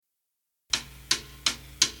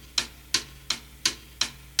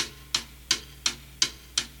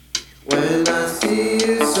When I see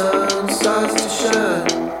you, sun starts to shine.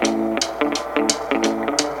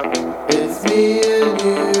 It's me and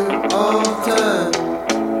you all the time.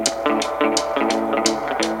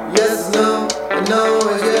 Yes, no, and no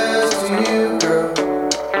is yes to you, girl.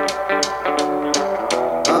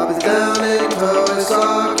 Up is down and toe is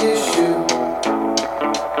sock is shoe.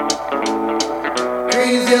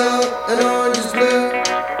 Green is yellow and orange is blue.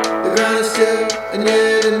 The ground is still and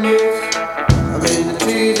yet it moves. I'm in the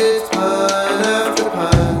trees, it's pine after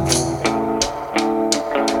pine.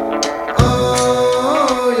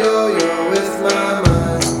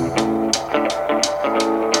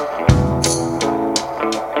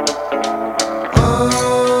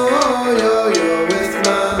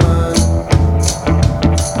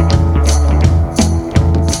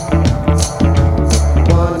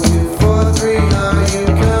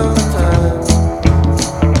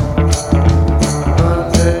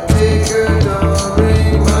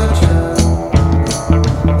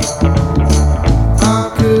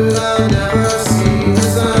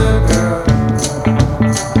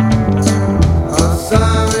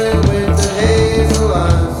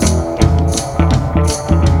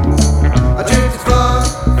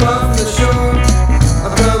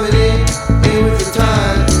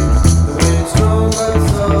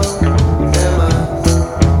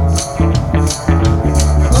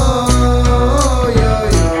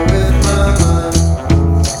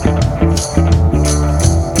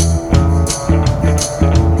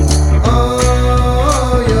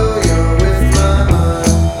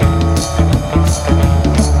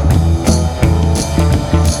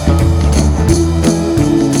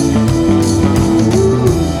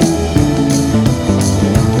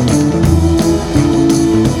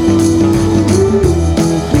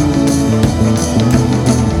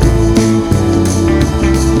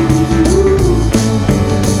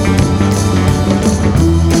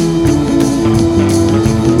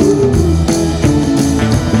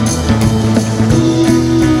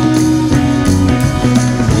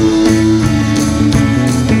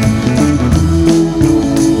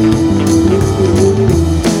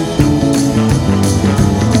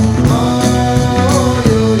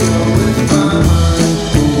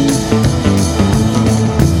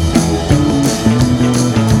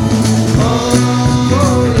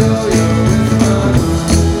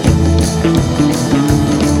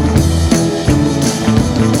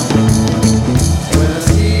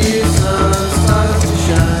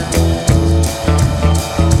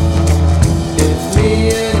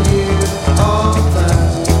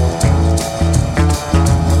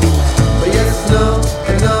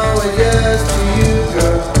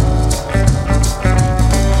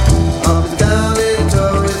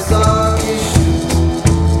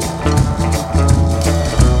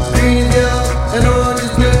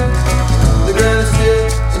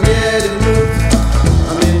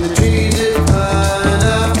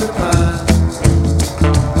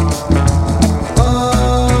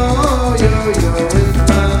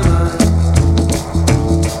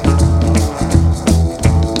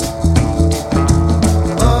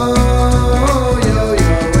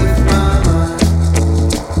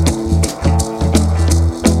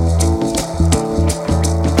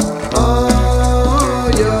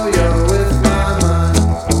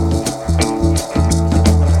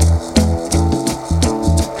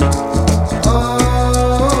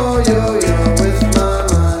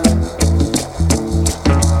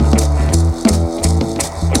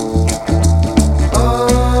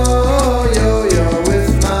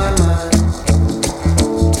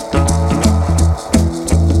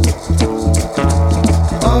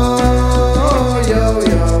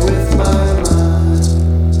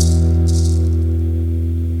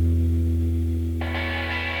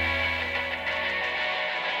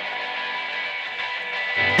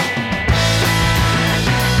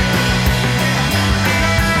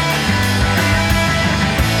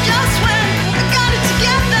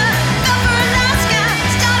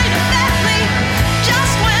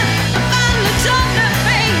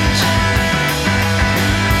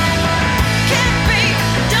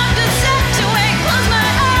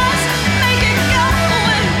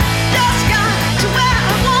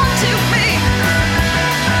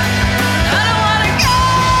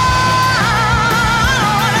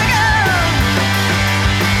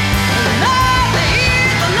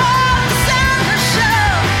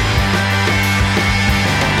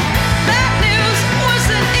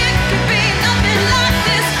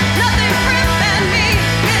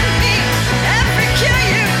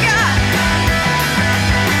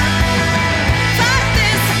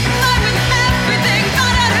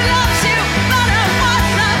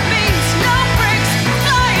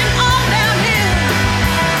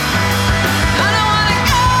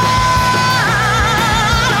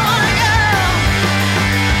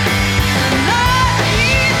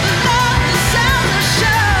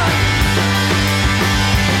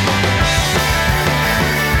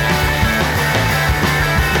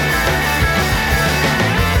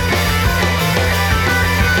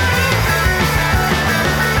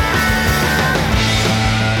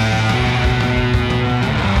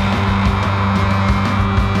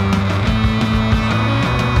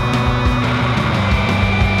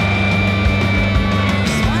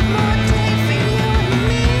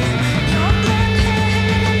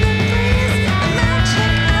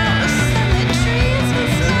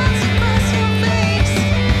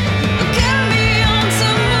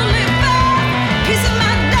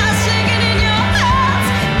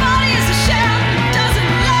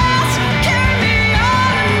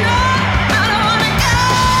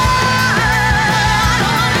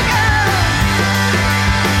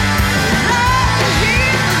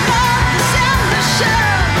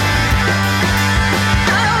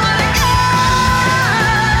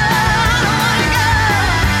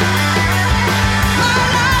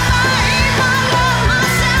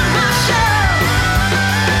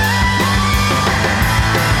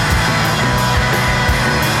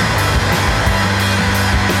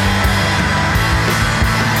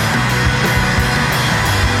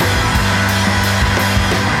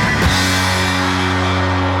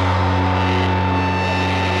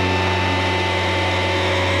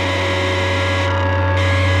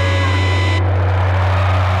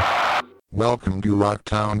 Welcome to Rock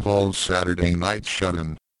Town Hall's Saturday Night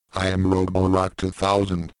Shut-In. I am Roborock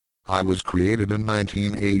 2000. I was created in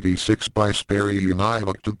 1986 by Sperry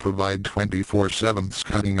Univoc to provide 24/7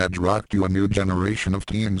 cutting-edge rock to a new generation of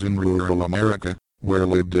teens in rural America, where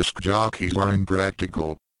lead disc jockeys are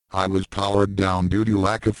impractical. I was powered down due to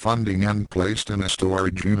lack of funding and placed in a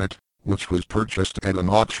storage unit, which was purchased at an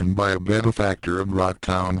auction by a benefactor of Rock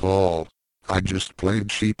Town Hall. I just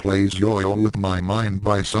played She Plays Yo-Yo with My Mind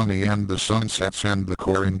by Sonny and the Sunsets and the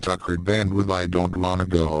Corin Tucker Band with I Don't Wanna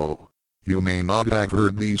Go. You may not have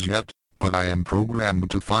heard these yet, but I am programmed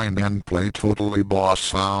to find and play totally boss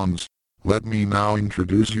sounds. Let me now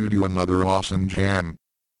introduce you to another awesome jam.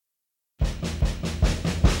 It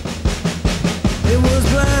was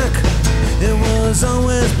black, it was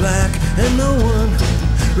always black, and no one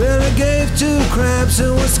really gave two craps. It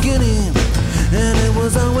was skinny, and it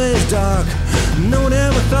was always dark. No one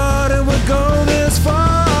ever thought it would go this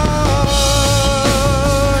far.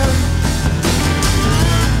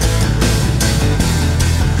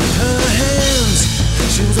 Her hands,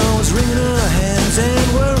 she was always wringing her hands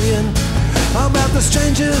and worrying about the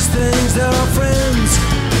strangest things. There are friends,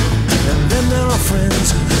 and then there are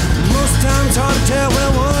friends. Most times it's hard to tell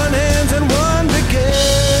where one ends and one begins.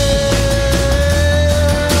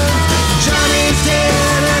 Johnny's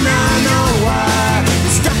dead and I know why. He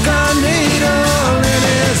stuck a needle in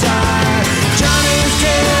his eye. Johnny's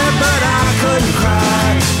dead but I couldn't cry,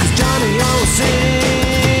 'cause Johnny always sings.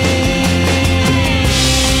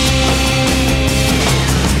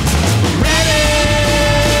 Ready,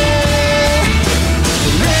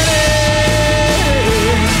 ready,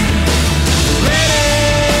 ready.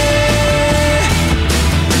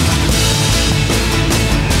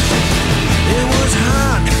 It was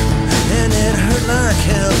hot and it hurt like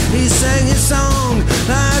hell. He sang his song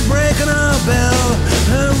like breaking a bell.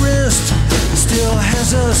 Her wrist still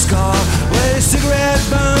has a scar where a cigarette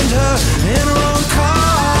burned her in her own car.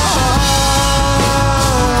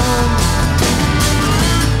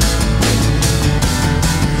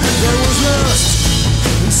 There was lust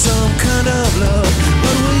and some kind of love,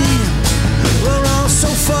 but we were all so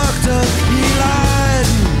fucked up. He lied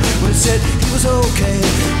when he said he was okay,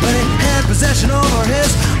 but he had possession over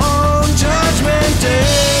his own judgment day.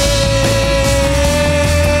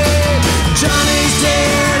 Johnny's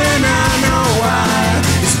dead and I know why.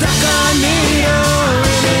 He stuck a needle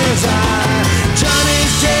in his eye.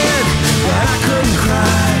 Johnny's dead, but I couldn't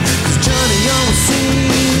cry, 'cause Johnny always sings.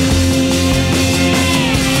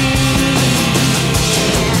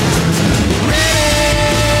 Ready,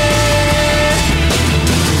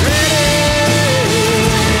 ready,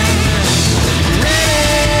 ready.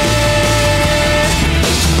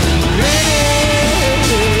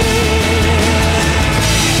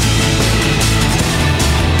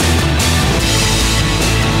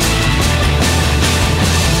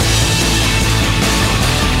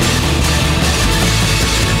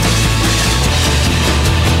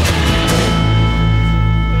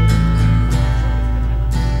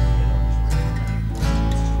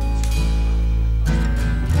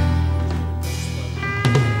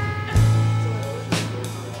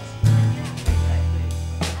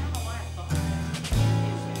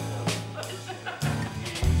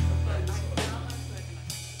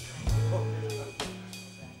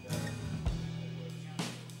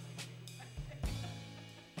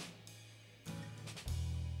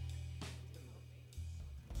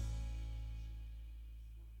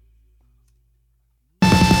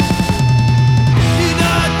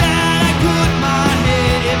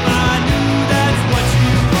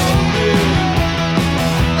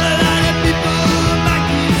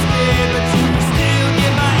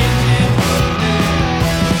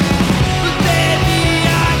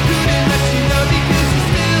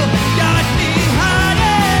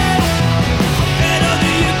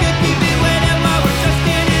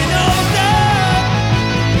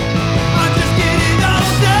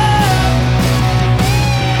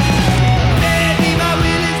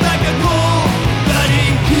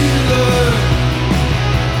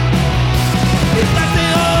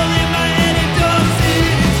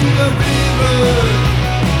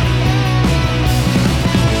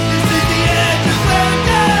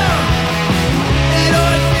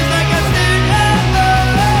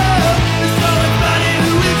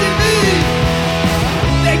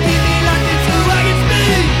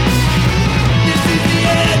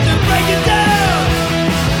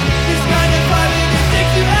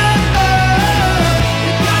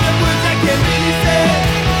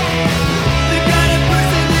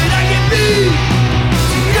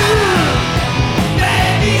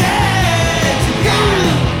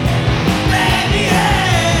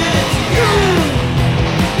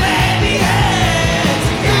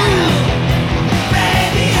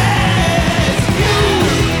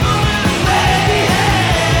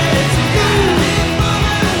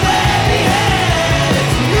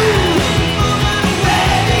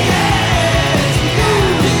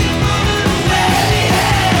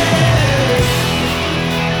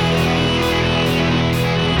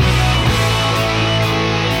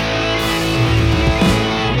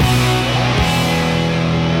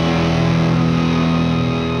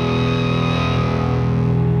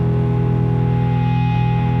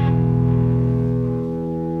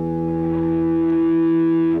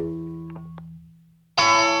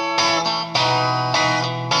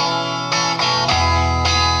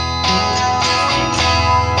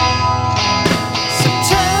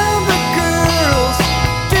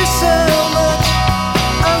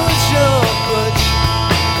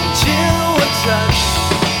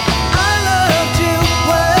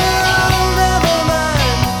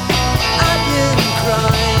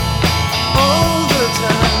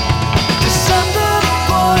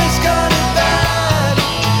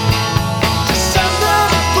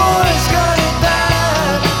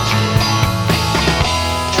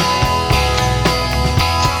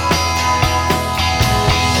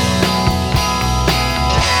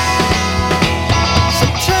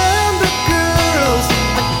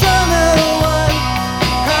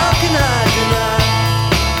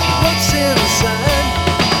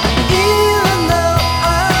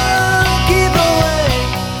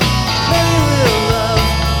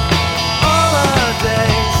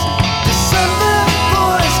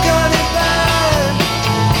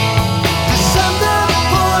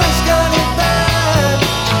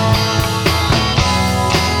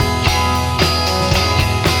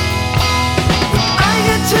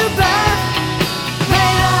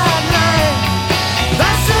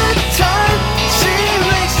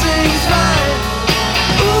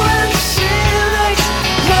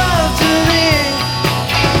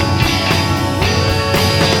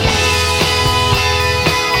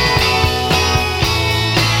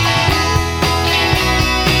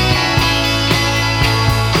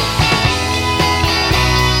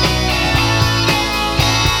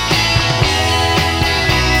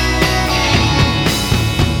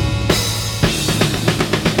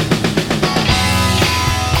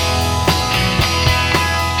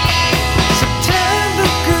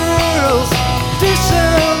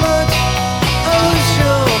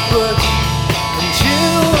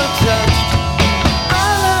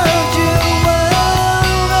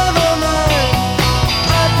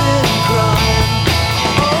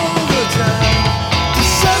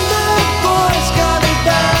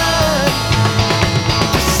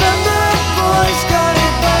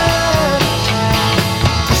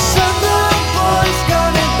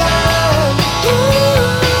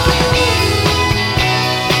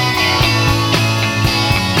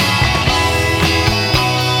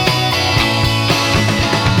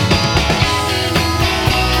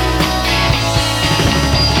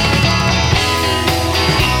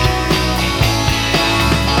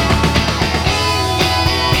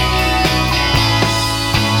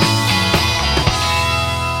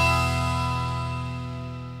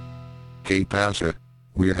 Que pasa?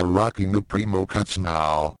 We are rocking the primo cuts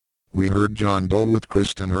now. We heard John Doe with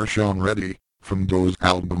Kristen Hirshon Ready, from Doe's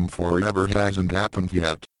album Forever Hasn't Happened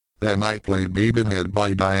Yet. Then I played Babyhead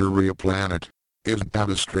by Diarrhea Planet. Isn't that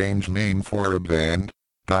a strange name for a band?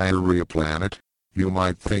 Diarrhea Planet? You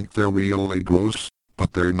might think they're really gross,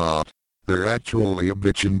 but they're not. They're actually a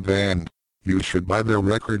bitchin' band. You should buy their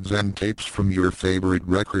records and tapes from your favorite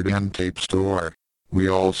record and tape store. We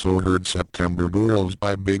also heard September Girls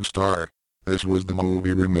by Big Star. This was the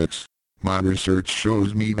movie remix. My research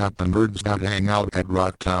shows me that the nerds that hang out at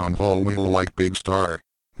Rocktown Hall will like Big Star.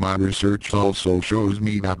 My research also shows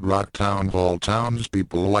me that Rocktown Hall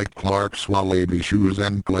townspeople like Clark's Wallaby shoes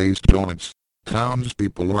and glazed donuts.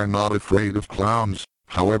 Townspeople are not afraid of clowns,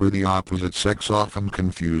 however the opposite sex often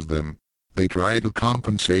confuse them. They try to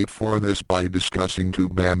compensate for this by discussing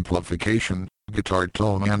tube amplification, guitar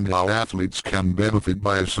tone and how athletes can benefit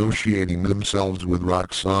by associating themselves with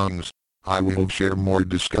rock songs. I will share more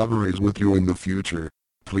discoveries with you in the future.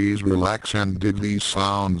 Please relax and dig these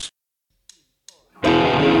sounds.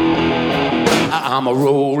 I'm a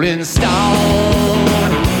rolling stone,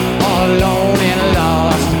 all alone and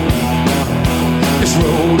lost. This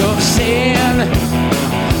road of sin,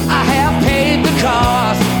 I have paid the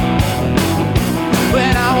cost.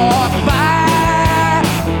 When I walk by,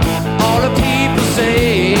 all the people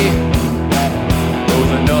say,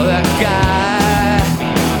 there's another guy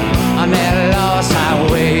on that lost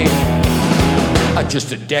highway.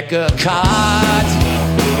 Just a deck of cards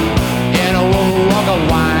and a walk of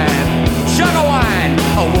wine, sugar wine,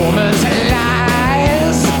 a woman's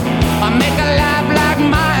lies. I make a life like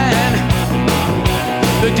mine.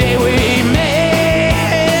 The day we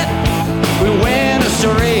met, we went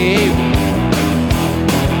astray,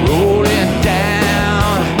 rolling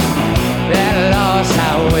down that lost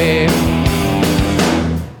highway.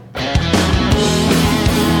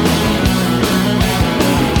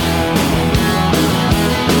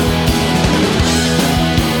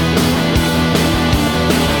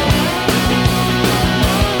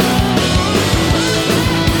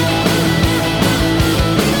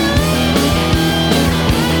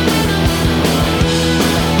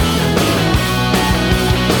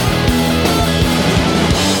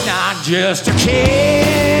 Just a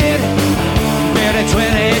kid, barely 22.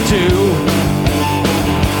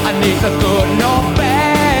 I need the good nor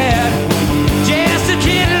bad, just a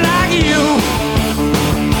kid like you.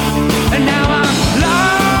 And now I'm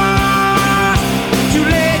lost, too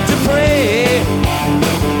late to pray.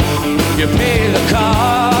 You pay the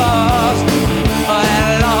cost of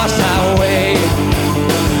that lost highway.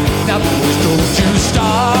 Now please don't you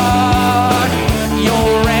start your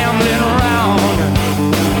rambling around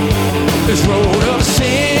this road of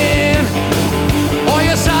sin, or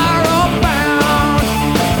you're sorrow bound.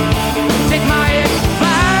 Take my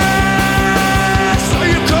advice, or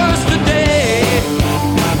you curse the day.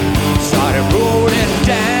 Started rolling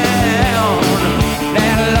down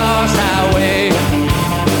that lost highway.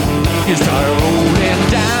 You started rolling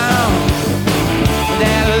down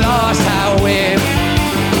that lost highway.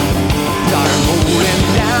 Started rolling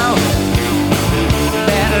down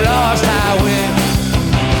that lost highway.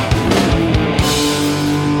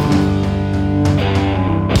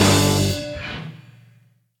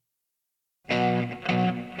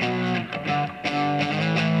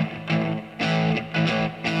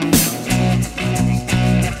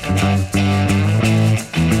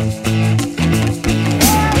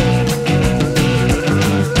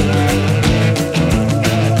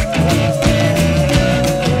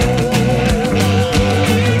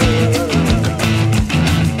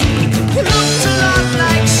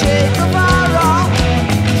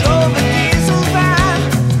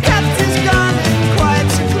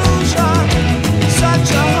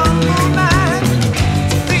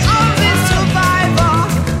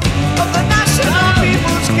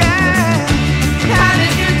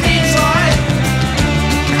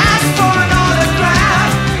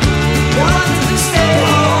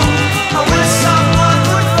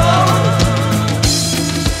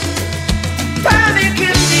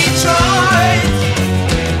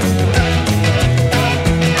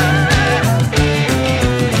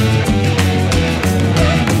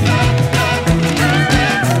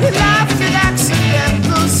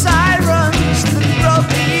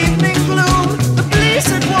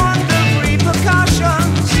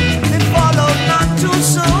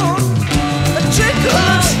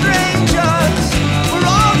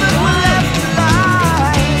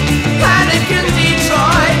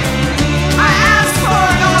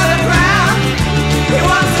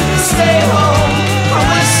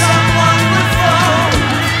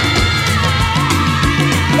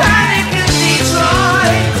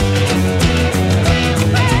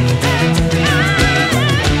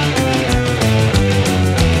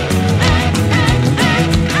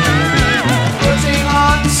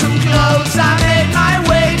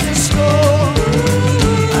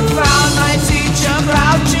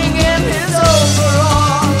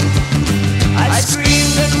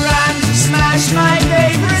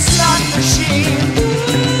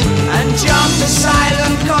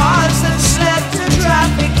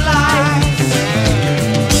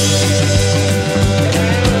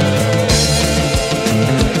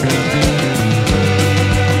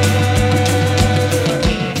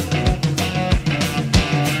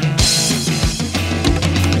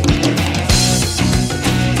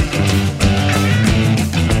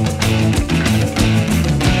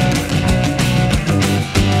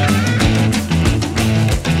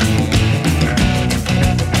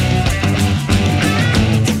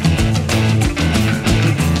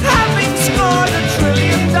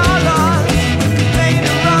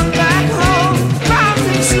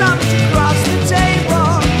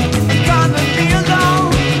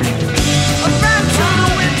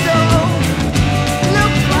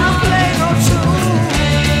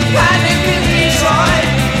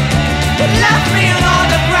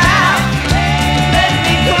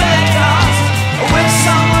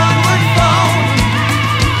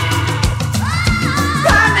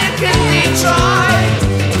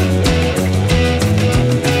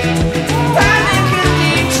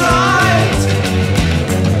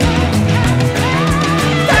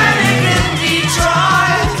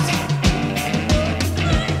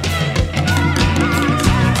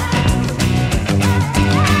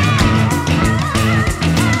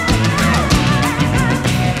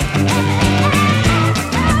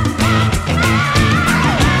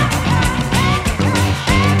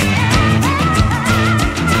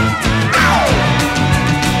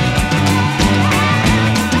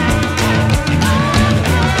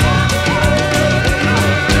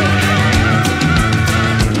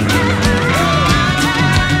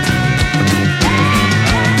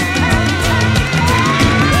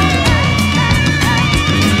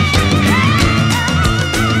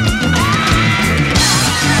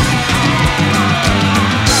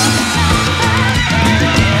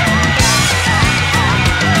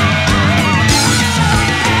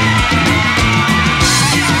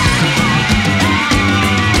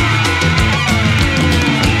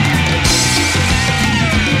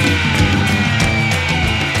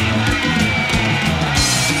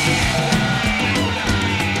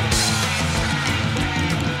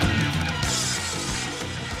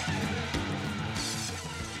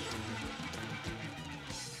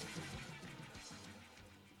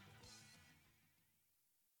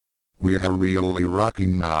 We are really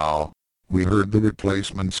rocking now. We heard the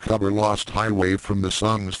Replacements cover Lost Highway from the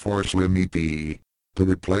Songs for Slim EP. The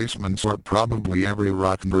Replacements are probably every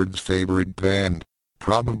rock nerd's favorite band.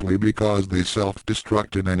 Probably because they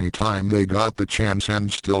self-destructed any time they got the chance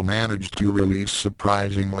and still managed to release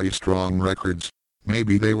surprisingly strong records.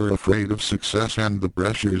 Maybe they were afraid of success and the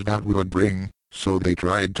pressures that would bring, so they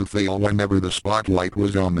tried to fail whenever the spotlight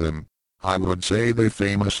was on them. I would say they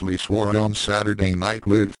famously swore on Saturday Night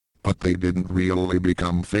Live, but they didn't really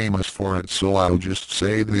become famous for it, so I'll just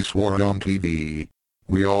say they swore on TV.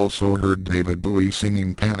 We also heard David Bowie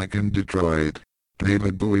singing Panic in Detroit.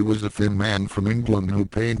 David Bowie was a thin man from England who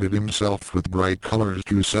painted himself with bright colors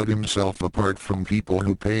to set himself apart from people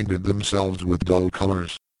who painted themselves with dull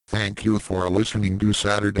colors. Thank you for listening to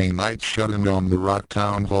Saturday Night Shut-In on the Rock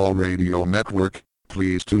Town Hall Radio Network.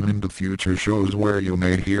 Please tune into future shows where you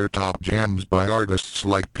may hear top jams by artists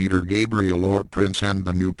like Peter Gabriel or Prince and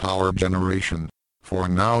the New Power Generation. For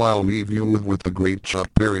now I'll leave you with the great Chuck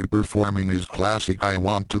Berry performing his classic I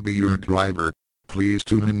Want to Be Your Driver. Please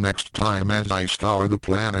tune in next time as I scour the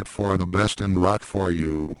planet for the best in rock for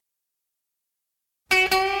you.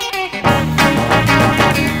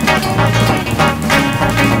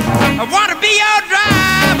 I want to be your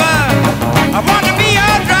driver. I want to be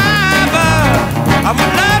your driver. I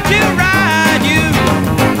would love to ride you.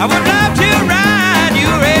 I would love to ride you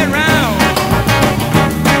right round.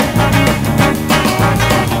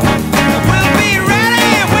 We'll be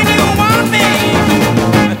ready when you want me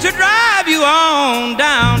to drive you on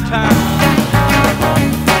downtown.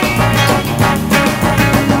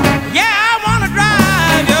 Yeah, I want to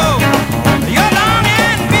drive you. You're long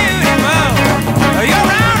and beautiful. You're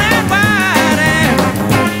round and wide and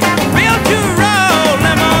built to roll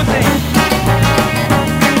limousine.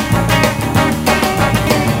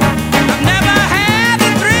 I've never had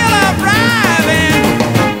the thrill of driving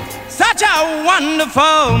such a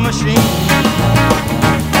wonderful machine.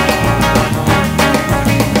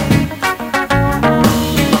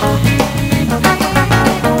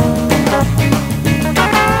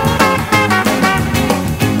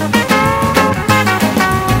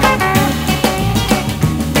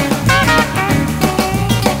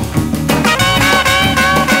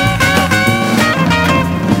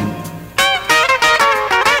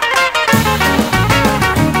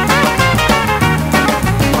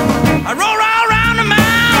 I roll all around the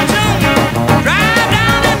mountain, drive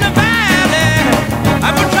down in the valley. I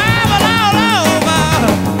would travel all over.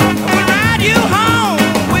 I would ride you home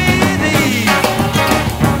with ease.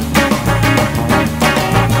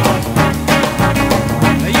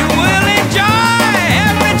 You will enjoy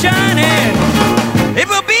every journey. It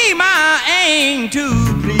will be my aim to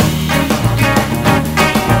please.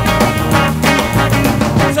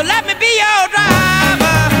 So let me be your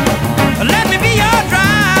driver. Let me be your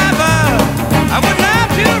driver. I would love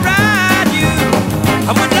to ride you.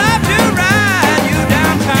 I would love to ride you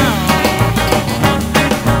downtown.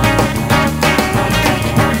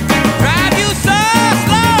 Drive you so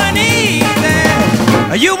slow and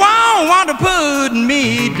easy. You won't want to put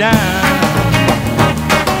me down.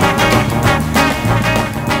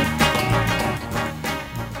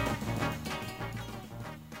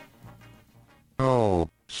 Oh,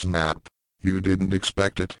 snap. You didn't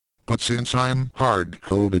expect it, but since I'm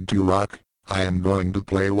hard-coded to rock, I am going to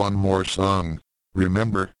play one more song.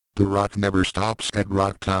 Remember, the rock never stops at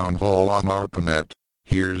Rock Town Hall on ARPANET.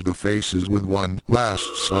 Here's the Faces with one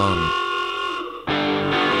last song.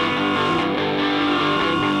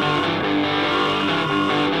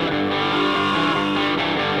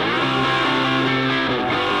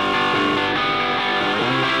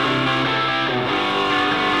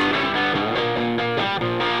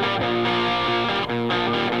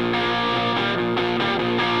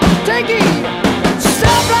 Take it.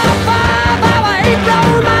 Stop like 5 hour 8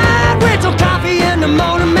 roll mine. With some coffee in the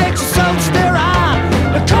morning makes you so sterile.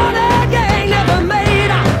 The corner gang never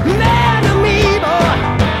made a man.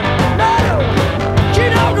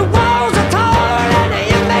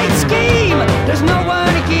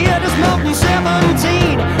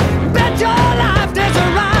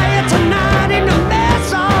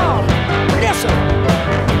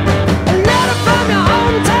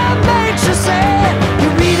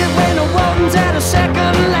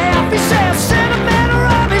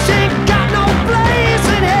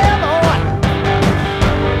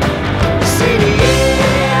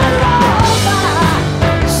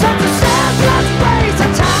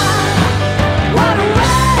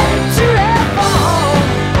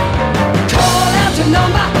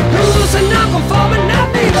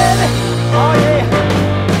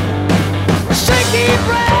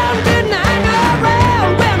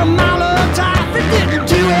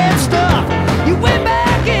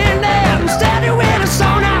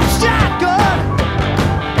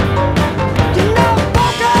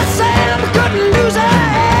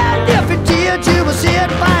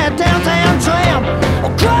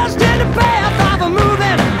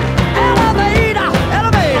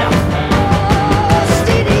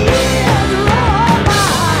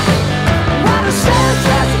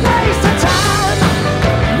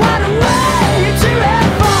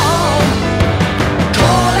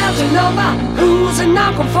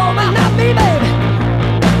 non-conforming, not me, baby.